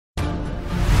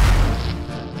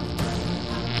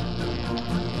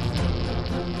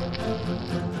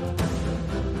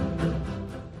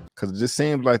because it just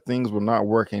seems like things were not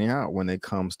working out when it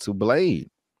comes to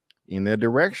Blade in their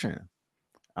direction.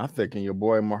 I'm thinking your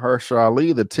boy Mahershala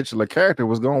Ali, the titular character,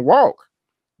 was gonna walk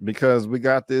because we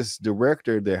got this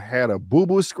director that had a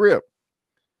boo-boo script.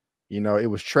 You know, it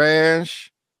was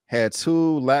trash, had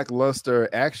 2 lackluster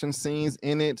action scenes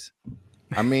in it.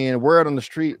 I mean, word on the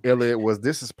street, Elliot, was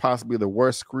this is possibly the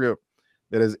worst script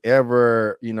that has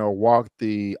ever, you know, walked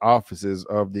the offices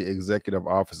of the executive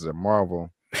offices at Marvel.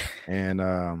 And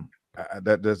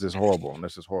that's just horrible.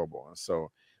 That's just horrible. And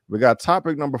so we got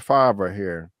topic number 5 right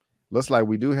here. Looks like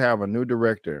we do have a new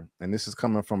director, and this is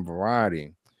coming from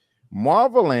Variety.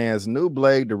 Marvel lands new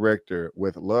Blade director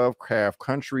with Lovecraft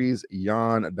Country's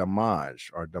Yann Demange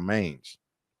or Demange.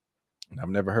 I've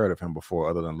never heard of him before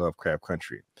other than Lovecraft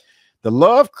Country. The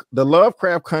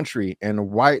Lovecraft Country and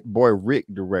White Boy Rick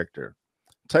director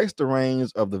takes the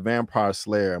reins of the Vampire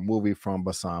Slayer movie from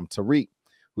Bassam Tariq,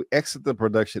 who exited the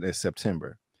production in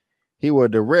September. He will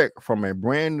direct from a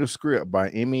brand new script by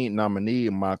Emmy nominee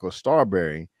Michael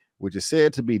Starberry, which is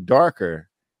said to be darker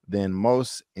than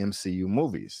most MCU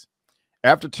movies.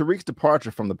 After Tariq's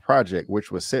departure from the project,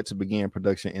 which was set to begin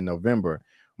production in November,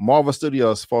 Marvel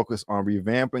Studios focused on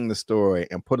revamping the story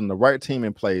and putting the right team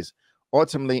in place,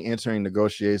 ultimately entering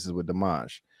negotiations with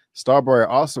Demange. Starberry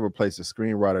also replaced the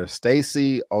screenwriter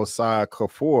Stacey Osai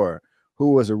Kuffour,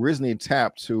 who was originally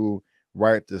tapped to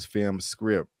write this film's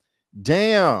script.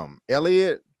 Damn,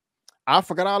 Elliot, I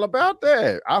forgot all about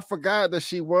that. I forgot that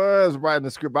she was writing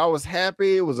the script. I was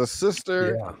happy. It was a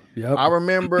sister. Yeah. Yep. I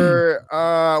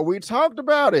remember we talked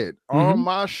about it on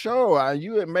my show.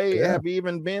 You may have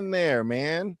even been there,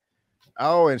 man.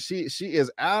 Oh, and she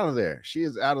is out of there. She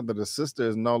is out of there. The sister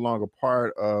is no longer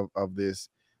part of this.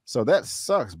 So that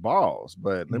sucks balls.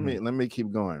 But let me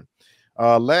keep going.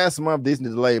 Last month, Disney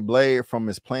delayed Blade from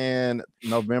its planned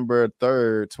November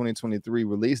 3rd, 2023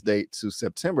 release date to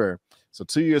September. So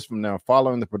 2 years from now,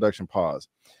 following the production pause.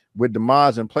 With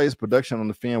Demange in place, production on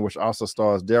the film, which also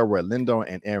stars Delroy Lindo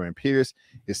and Aaron Pierce,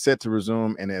 is set to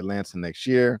resume in Atlanta next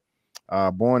year.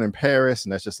 Born in Paris,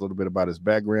 and that's just a little bit about his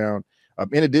background.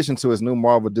 In addition to his new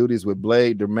Marvel duties with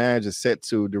Blade, Demange is set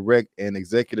to direct and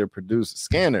executive produce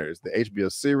Scanners, the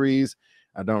HBO series.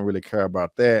 I don't really care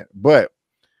about that, but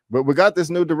we got this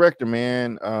new director,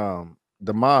 man,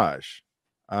 Demange.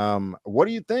 What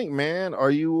do you think, man?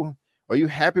 Are you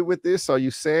happy with this? Are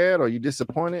you sad? Are you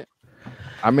disappointed?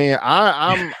 I mean,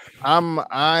 I am.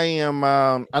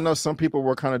 I know some people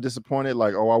were kind of disappointed,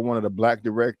 like, oh, I wanted a black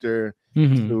director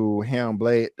to helm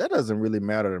Blade. That doesn't really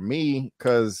matter to me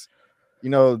because, you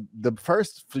know, the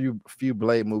first few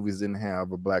Blade movies didn't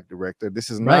have a black director. This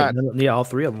is not. Yeah, all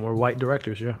 3 of them were white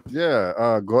directors.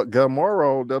 Yeah.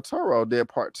 Guillermo del Toro did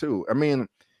part 2. I mean,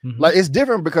 like, it's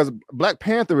different because Black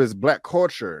Panther is black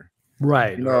culture.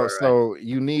 Right. You know, so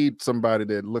you need somebody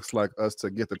that looks like us to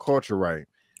get the culture right.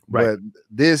 But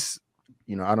this,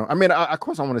 you know, of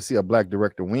course I want to see a black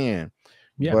director win.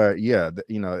 Yeah. But yeah,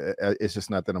 you know, it's just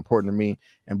not that important to me.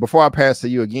 And before I pass to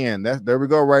you again, there we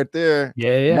go right there.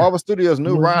 Yeah. Marvel Studios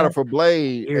new writer for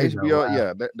Blade, HBO. Wow.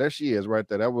 Yeah, there she is right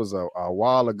there. That was a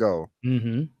while ago.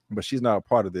 But she's not a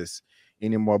part of this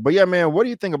anymore. But yeah, man, what do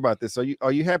you think about this?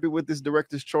 Are you happy with this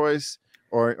director's choice?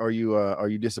 Or are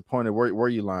you disappointed? Where are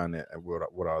you lying at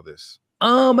with all this?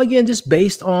 Again, just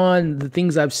based on the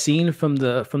things I've seen from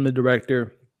the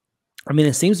director, I mean,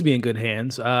 it seems to be in good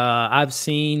hands. I've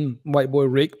seen White Boy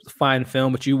Rick, fine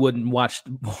film, but you wouldn't watch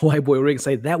White Boy Rick and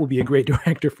say that would be a great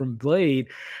director from Blade.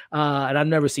 And I've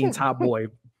never seen Top Boy,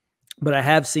 but I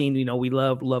have seen, you know, we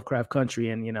love Lovecraft Country,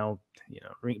 and you know,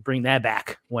 bring that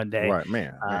back one day. Right,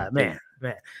 man.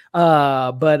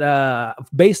 But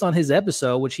based on his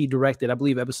episode, which he directed, I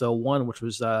believe episode 1, which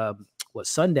was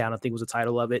Sundown, I think was the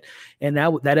title of it. And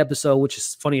that episode, which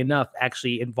is funny enough,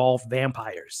 actually involved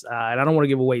vampires. And I don't want to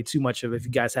give away too much of it. If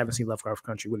you guys haven't seen Lovecraft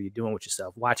Country, what are you doing with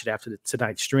yourself? Watch it after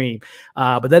tonight's stream.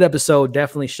 But that episode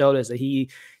definitely showed us that he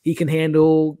can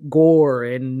handle gore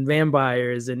and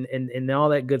vampires and all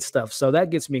that good stuff. So that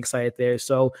gets me excited there.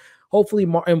 So hopefully,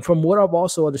 and from what I've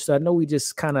also understood, I know we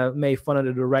just kind of made fun of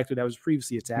the director that was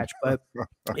previously attached, but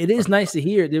it is nice to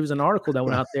hear. There was an article that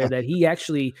went out there that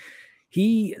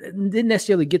he didn't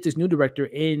necessarily get this new director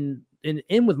in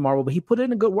with Marvel, but he put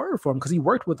in a good word for him because he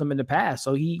worked with him in the past.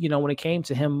 So he, you know, when it came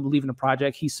to him leaving the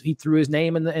project, he threw his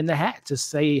name in the hat to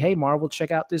say, hey, Marvel,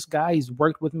 check out this guy. He's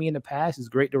worked with me in the past. He's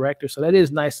a great director. So that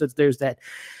is nice that there's that,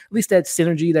 at least that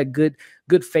synergy, that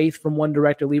good faith from one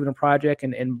director leaving a project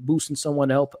and boosting someone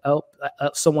else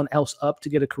up to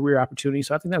get a career opportunity.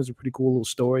 So I think that was a pretty cool little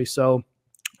story. So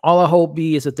all I hope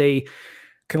is that they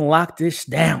can lock this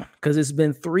down, because it's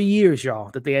been 3 years,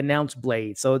 y'all, that they announced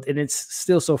Blade. So, and it's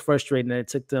still so frustrating that it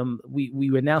took them.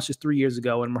 We announced this 3 years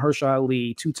ago, and Mahershala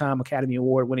Ali, 2-time Academy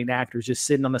Award winning actor, is just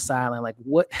sitting on the sideline like,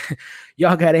 what?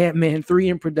 Y'all got Ant-Man 3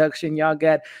 in production, y'all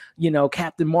got, you know,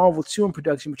 Captain Marvel 2 in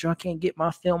production, but y'all can't get my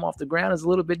film off the ground. There's a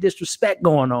little bit of disrespect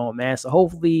going on, man. So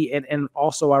hopefully, and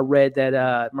also I read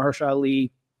that Mahershala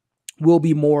Ali will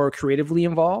be more creatively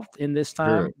involved in this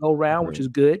time go round, which is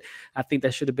good. I think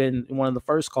that should have been one of the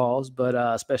first calls, but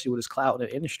especially with his clout in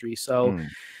the industry. So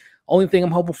only thing I'm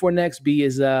hoping for next, B,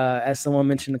 is as someone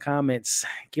mentioned in the comments,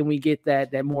 can we get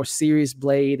that more serious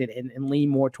Blade and lean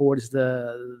more towards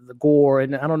the gore?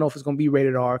 And I don't know if it's going to be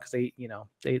rated R, because they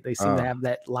seem to have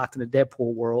that locked in the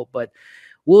Deadpool world, but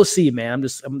we'll see, man.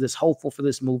 I'm just hopeful for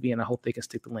this movie, and I hope they can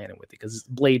stick the landing with it, because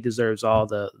Blade deserves all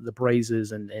the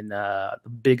praises and the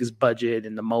biggest budget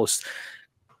and the most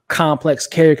complex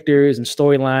characters and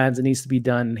storylines. It needs to be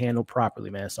done and handled properly,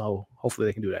 man. So hopefully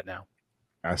they can do that now.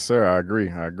 Yes, sir. I agree.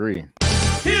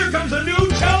 Here comes a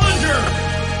new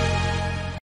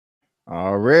challenger.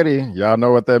 Already, y'all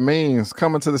know what that means.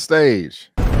 Coming to the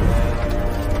stage.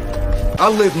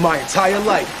 I lived my entire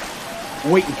life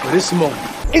waiting for this moment.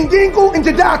 Indingo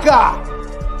Indidaka!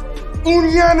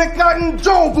 Unyanaka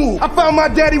Njobu! I found my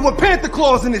daddy with panther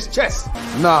claws in his chest.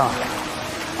 Nah,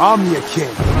 I'm your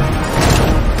king.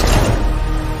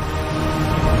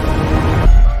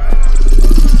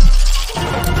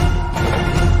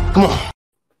 Come on.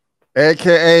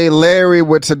 AKA Larry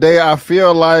with Today I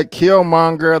Feel Like,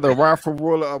 Killmonger, the rightful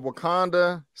ruler of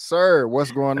Wakanda. Sir,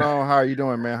 what's going on? How are you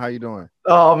doing, man? How you doing?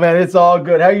 Oh, man, it's all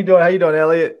good. How you doing? How you doing,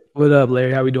 Elliot? What up,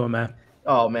 Larry? How we doing, man?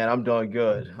 Oh, man, I'm doing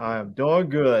good. I am doing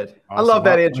good. Awesome. I love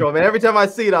that intro, man. Every time I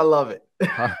see it, I love it.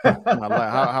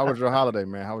 How was your holiday,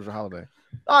 man? How was your holiday?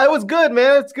 Oh, it was good,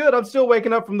 man. It's good. I'm still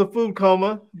waking up from the food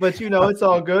coma, but you know, it's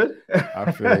all good.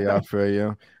 I feel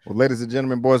you. Well, ladies and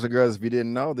gentlemen, boys and girls, if you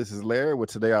didn't know, this is Larry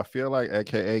with Today I Feel Like,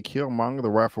 aka Killmonger, the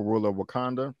rightful ruler of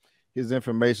Wakanda. His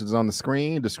information is on the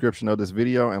screen, description of this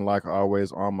video, and like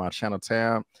always on my channel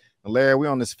tab. And Larry, we're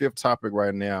on this 5th topic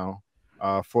right now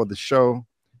for the show,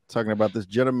 talking about this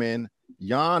gentleman.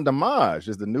 Yann Demange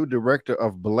is the new director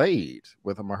of Blade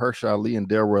with Mahershala Ali and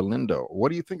Delroy Lindo.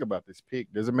 What do you think about this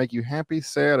pick? Does it make you happy,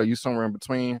 sad, or are you somewhere in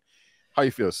between? How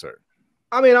you feel, sir?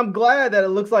 I mean, I'm glad that it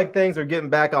looks like things are getting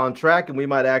back on track and we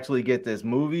might actually get this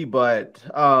movie. But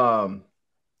to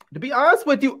be honest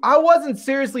with you, I wasn't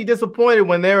seriously disappointed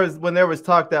when there was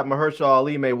talk that Mahershala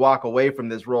Ali may walk away from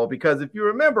this role, because if you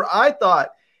remember, I thought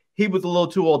he was a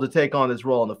little too old to take on this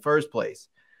role in the first place.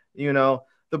 You know,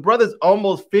 the brother's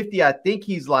almost 50. I think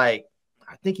he's like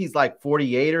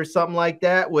 48 or something like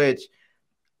that, which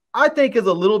I think is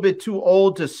a little bit too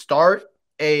old to start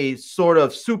a sort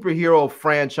of superhero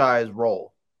franchise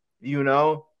role. You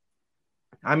know,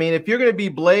 I mean, if you're going to be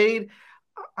Blade,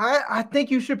 I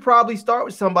think you should probably start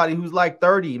with somebody who's like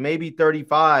 30, maybe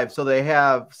 35, so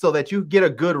that you get a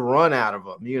good run out of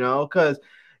them, you know, because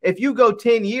if you go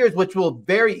 10 years, which will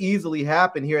very easily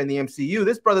happen here in the MCU,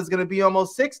 this brother's going to be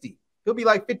almost 60. He'll be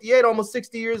like 58, almost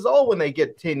 60 years old when they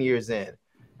get 10 years in,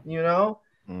 you know?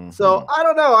 So I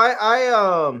don't know.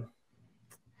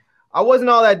 I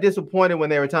wasn't all that disappointed when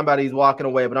they were talking about he's walking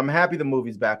away, but I'm happy the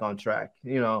movie's back on track.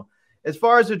 You know, as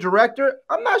far as the director,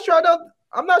 I'm not sure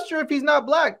if he's not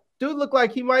black. Dude look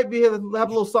like he might have a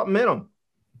little something in him.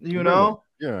 You know?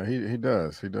 Yeah, he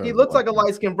does. He looks like a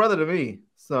light-skinned brother to me.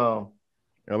 So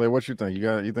Elliot, what you think?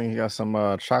 You think he got some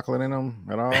chocolate in him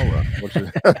at all?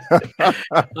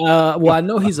 Well, I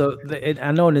know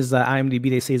I know in his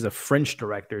IMDb they say he's a French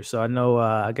director. So I know.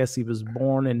 I guess he was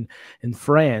born in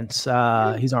France.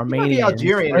 He's Armenian.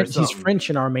 Algerian or he's French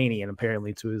and Armenian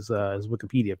apparently to his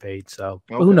Wikipedia page. So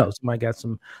but who knows? He might got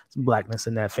some blackness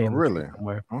in that family. Really?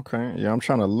 Somewhere. Okay. Yeah, I'm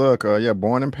trying to look. Yeah,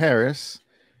 born in Paris.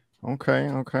 Okay.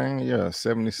 Yeah,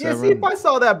 77. Yeah, see, if I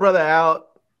saw that brother out,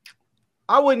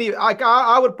 I wouldn't even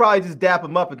I would probably just dap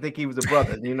him up and think he was a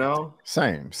brother, you know?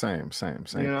 Same.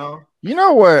 You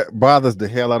know what bothers the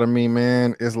hell out of me,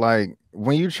 man, is like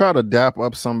when you try to dap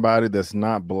up somebody that's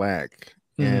not black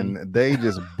and they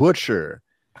just butcher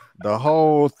the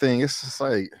whole thing. It's just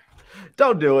like,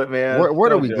 don't do it, man. Where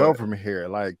do we go from here?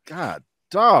 Like, God,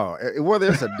 dog. Whether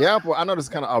it's a dap or I know this is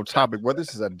kind of off topic, whether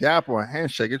this is a dap or a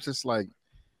handshake, it's just like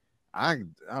I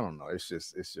don't know. It's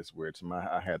just weird to me.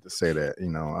 I had to say that, you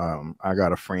know. I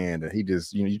got a friend that he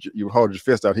just, you know, you hold your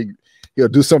fist out, he'll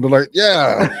do something like,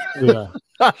 yeah.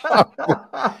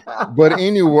 But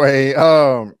anyway,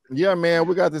 yeah, man,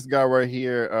 we got this guy right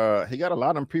here. He got a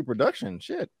lot in pre-production.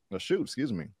 Shoot,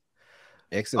 excuse me.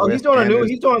 He's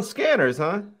doing Scanners,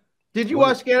 huh? Did you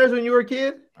watch Scanners when you were a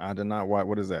kid? I did not watch.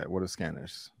 What is that? What is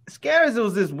Scanners? Scanners, it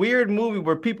was this weird movie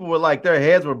where people were like, their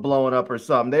heads were blowing up or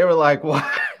something. They were like, what?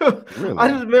 Really? I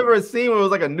just remember a scene where it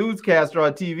was like a newscaster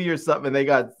on TV or something, and they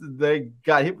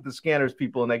got hit with the Scanners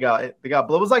people, and they got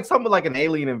blown. It was like something like an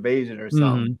alien invasion or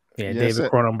something. Yeah, David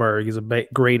Cronenberg is a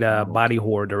great body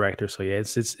horror director. So yeah,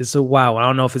 it's a wow. I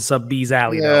don't know if it's up B's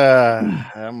alley. Yeah,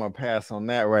 I'm gonna pass on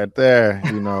that right there.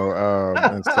 You know,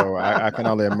 and so I can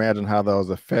only imagine how those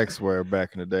effects were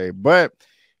back in the day. But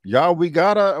y'all, we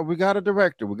got a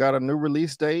director. We got a new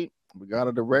release date. We got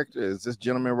a director. It's this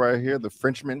gentleman right here, the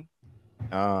Frenchman.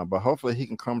 But hopefully he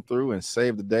can come through and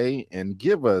save the day and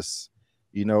give us,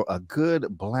 you know, a good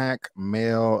black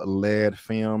male-led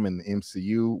film in the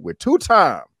MCU with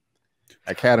two-time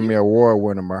Academy Award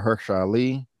winner Mahershala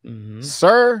Ali.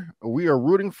 Sir, we are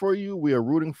rooting for you. We are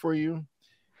rooting for you.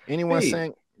 Anyone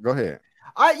saying? Go ahead.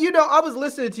 I was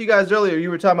listening to you guys earlier. You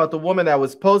were talking about the woman that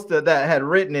was posted that had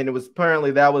written, and it was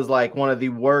apparently that was like one of the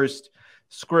worst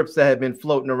scripts that had been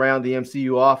floating around the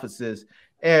MCU offices.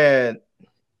 And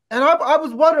I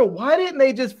was wondering, why didn't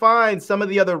they just find some of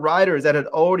the other writers that had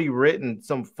already written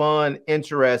some fun,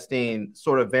 interesting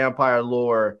sort of vampire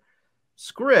lore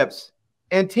scripts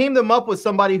and team them up with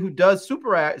somebody who does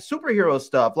superhero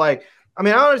stuff? Like, I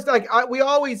mean, I understand, like we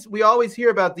always hear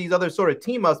about these other sort of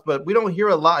team ups, but we don't hear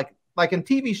a lot. Like in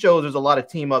TV shows, there's a lot of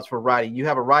team ups for writing. You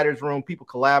have a writer's room, people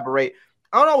collaborate.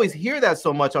 I don't always hear that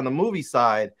so much on the movie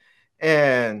side.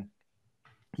 And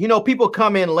you know, people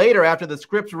come in later after the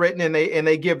script's written and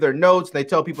they give their notes. And they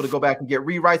tell people to go back and get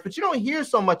rewrites, but you don't hear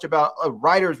so much about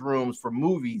writers' rooms for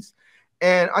movies.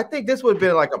 And I think this would have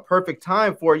been like a perfect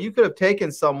time for it. You could have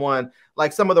taken someone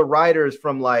like some of the writers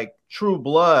from like True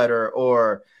Blood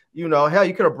or you know, hell,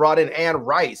 you could have brought in Anne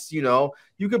Rice. You know,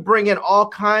 you could bring in all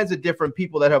kinds of different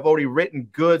people that have already written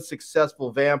good,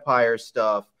 successful vampire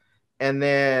stuff. And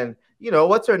then, you know,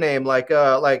 what's her name? Like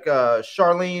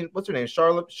Charlene, what's her name?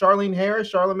 Charlene Harris,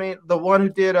 Charlemagne, the one who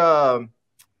did, I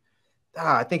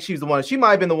think she's the one, she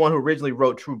might've been the one who originally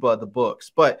wrote True Blood, the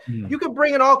books, but you could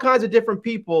bring in all kinds of different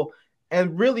people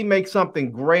and really make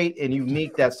something great and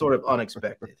unique that's sort of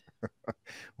unexpected.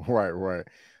 Right.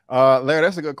 Larry,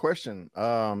 that's a good question.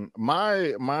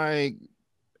 My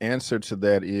answer to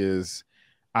that is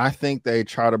I think they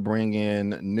try to bring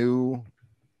in new,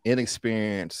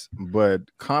 inexperienced but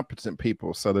competent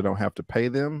people so they don't have to pay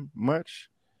them much.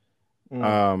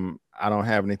 I don't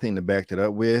have anything to back it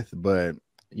up with, but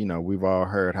you know, we've all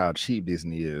heard how cheap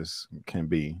Disney can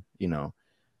be. You know,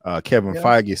 Kevin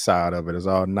Feige's side of it is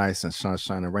all nice and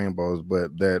sunshine and rainbows,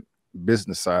 but that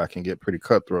business side can get pretty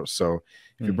cutthroat. So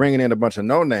if you're bringing in a bunch of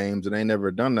no names and they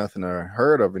never done nothing or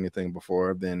heard of anything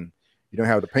before, then you don't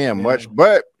have to pay them much.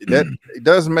 But that it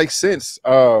does make sense.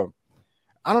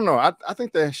 I don't know. I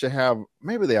think they should have,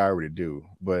 maybe they already do,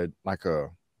 but like you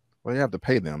have to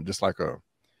pay them just like I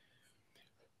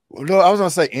was gonna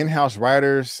say in-house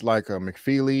writers like a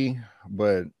McFeely,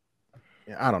 but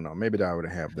I don't know. Maybe they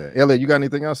already have that. Elliot, you got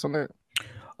anything else on that?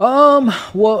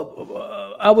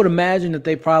 Well, I would imagine that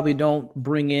they probably don't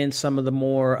bring in some of the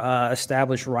more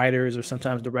established writers or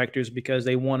sometimes directors because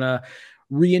they want to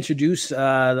reintroduce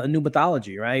a new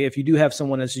mythology, right? If you do have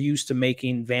someone that's used to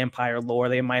making vampire lore,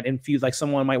 they might infuse, like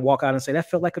someone might walk out and say, that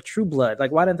felt like a True Blood.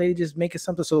 Like, why didn't they just make it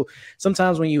something? So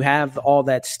sometimes when you have all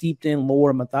that steeped in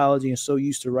lore and mythology and so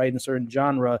used to writing a certain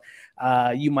genre,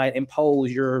 you might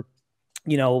impose your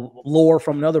lore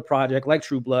from another project like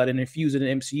True Blood and infuse it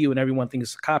in MCU and everyone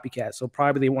thinks it's a copycat. So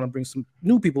probably they want to bring some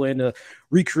new people in to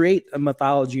recreate a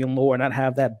mythology and lore and not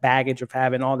have that baggage of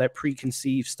having all that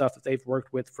preconceived stuff that they've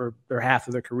worked with for their half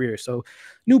of their career. So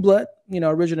new blood,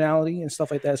 originality and stuff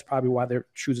like that is probably why they're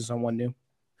choosing someone new.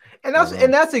 And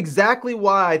that's exactly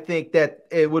why I think that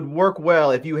it would work well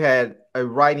if you had a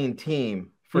writing team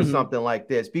for something like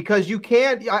this, because you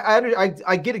can't,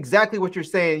 I get exactly what you're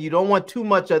saying. You don't want too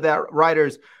much of that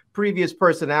writer's previous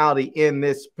personality in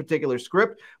this particular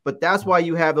script, but that's why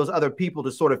you have those other people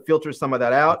to sort of filter some of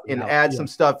that out and add some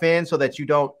stuff in so that you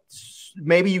don't,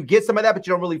 maybe you get some of that, but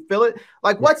you don't really feel it.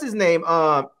 Like what's his name?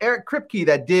 Eric Kripke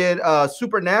that did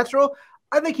Supernatural.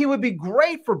 I think he would be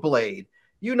great for Blade.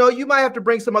 You might have to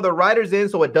bring some other writers in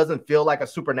so it doesn't feel like a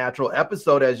Supernatural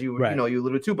episode as you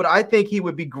alluded to, but I think he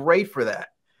would be great for that.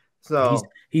 So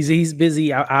he's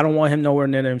busy. I don't want him nowhere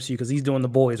near the MCU because he's doing The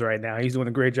Boys right now. He's doing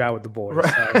a great job with The Boys.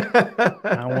 Right. So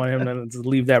I don't want him to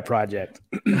leave that project.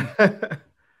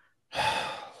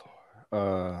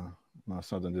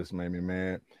 Something just made me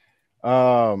mad.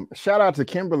 Shout out to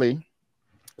Kimberly.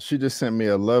 She just sent me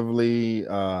a lovely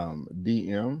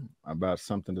DM about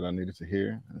something that I needed to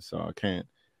hear, and so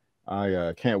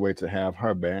I can't wait to have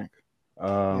her back.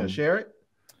 Share it.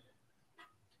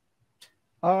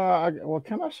 Well,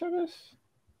 can I share this?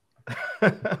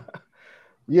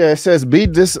 Yeah, it says be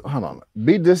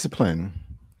disciplined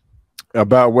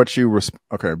about what you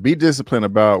be disciplined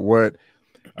about what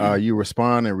you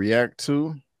respond and react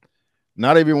to.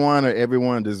 Not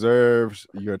everyone deserves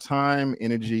your time,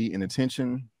 energy, and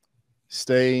attention.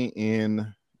 Stay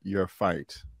in your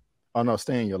fight. Oh no,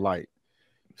 stay in your light.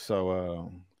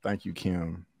 So thank you,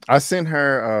 Kim. I sent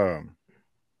her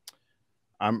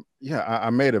I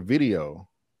made a video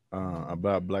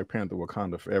about Black Panther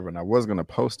Wakanda Forever, and I was gonna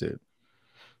post it,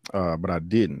 but I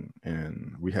didn't,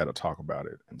 and we had to talk about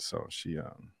it. And so she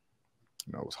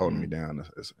was holding me down.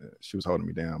 She was holding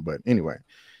me down. But anyway,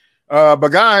 but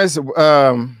guys,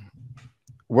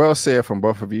 well said from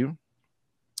both of you.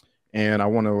 And I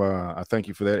want to I thank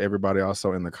you for that, everybody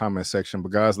also in the comment section.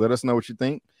 But guys, let us know what you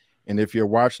think. And if you're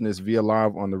watching this via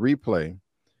live on the replay,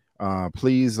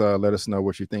 please let us know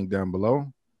what you think down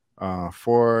below. I'm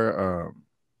sorry,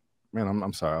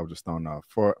 I was just thrown off.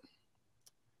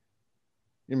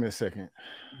 Give me a second.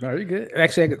 Very good.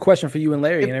 Actually, I got a question for you and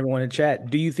Larry and everyone in chat.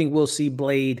 Do you think we'll see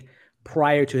Blade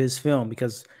prior to his film?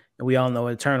 Because we all know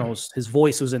Eternals, his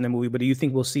voice was in the movie, but do you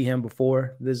think we'll see him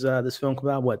before this film comes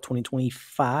out? What,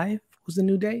 2025 was the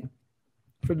new date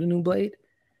for the new Blade?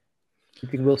 You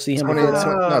think we'll see him?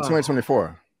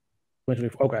 2024.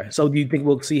 2024. Okay. So do you think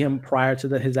we'll see him prior to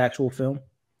his actual film?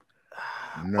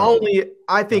 No.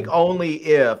 I think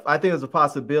there's a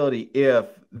possibility if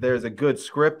there's a good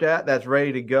script that's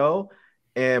ready to go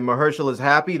and Mahershala is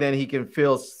happy, then he can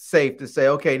feel safe to say,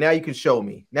 okay, now you can show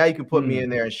me. Now you can put me in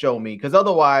there and show me. Because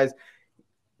otherwise,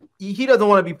 he doesn't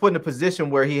want to be put in a position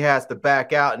where he has to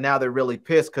back out. And now they're really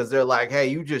pissed because they're like, hey,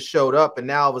 you just showed up and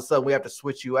now all of a sudden we have to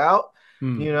switch you out,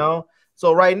 you know?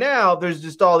 So right now, there's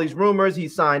just all these rumors. He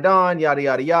signed on, yada,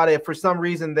 yada, yada. If for some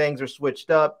reason things are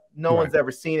switched up, no one's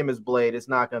ever seen him as Blade. It's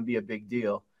not going to be a big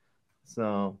deal.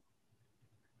 So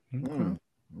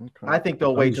I think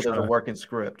they'll wait till there's a working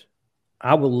script.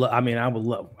 I would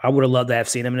have loved to have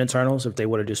seen him in Eternals if they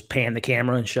would have just panned the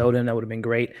camera and showed him. That would have been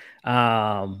great.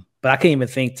 But I can't even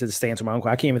think, to stay into my own,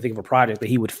 I can't even think of a project that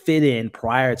he would fit in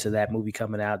prior to that movie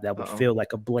coming out that would feel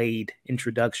like a Blade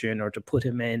introduction, or to put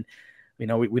him in. You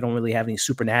know, we don't really have any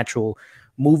supernatural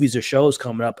movies or shows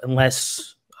coming up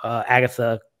unless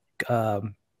Agatha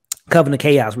Coven of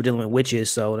Chaos, we're dealing with witches,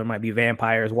 so there might be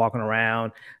vampires walking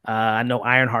around. I know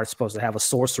Ironheart's supposed to have a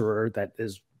sorcerer that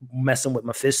is messing with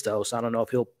Mephisto, so I don't know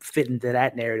if he'll fit into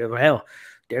that narrative. Hell,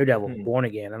 Daredevil, Born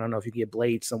Again. I don't know if you get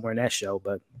Blade somewhere in that show,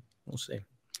 but we'll see.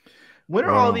 When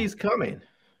are all these coming?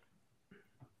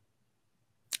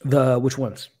 Which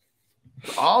ones?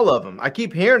 All of them. I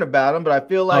keep hearing about them, but I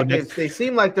feel like they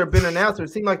seem like they've been announced. It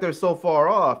seem like they're so far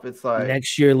off. It's like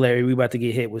next year, Larry, we about to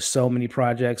get hit with so many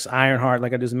projects. Ironheart,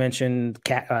 like I just mentioned,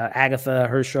 Agatha,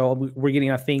 her show. We're getting,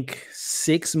 I think,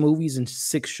 6 movies and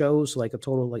 6 shows, like a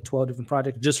total of like 12 different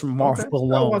projects just from Marvel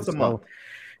alone. Once a month.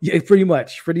 Yeah, pretty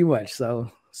much.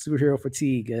 So superhero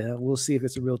fatigue. We'll see if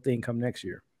it's a real thing come next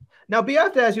year. Now, B, I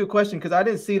have to ask you a question because I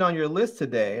didn't see it on your list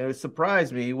today. It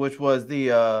surprised me, which was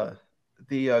the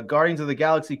Guardians of the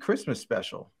Galaxy Christmas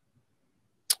special.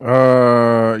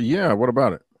 Yeah, what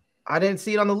about it? I didn't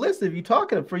see it on the list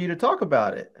for you to talk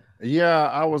about it. Yeah,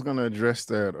 I was gonna address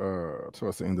that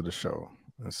towards the end of the show.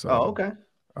 And so, okay.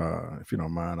 If you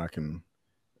don't mind, I can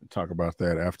talk about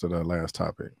that after the last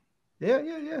topic.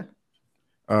 Yeah.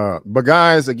 But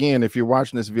guys, again, if you're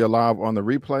watching this via live on the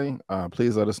replay,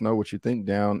 please let us know what you think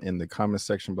down in the comment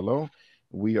section below.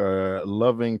 We are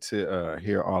loving to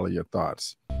hear all of your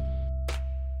thoughts.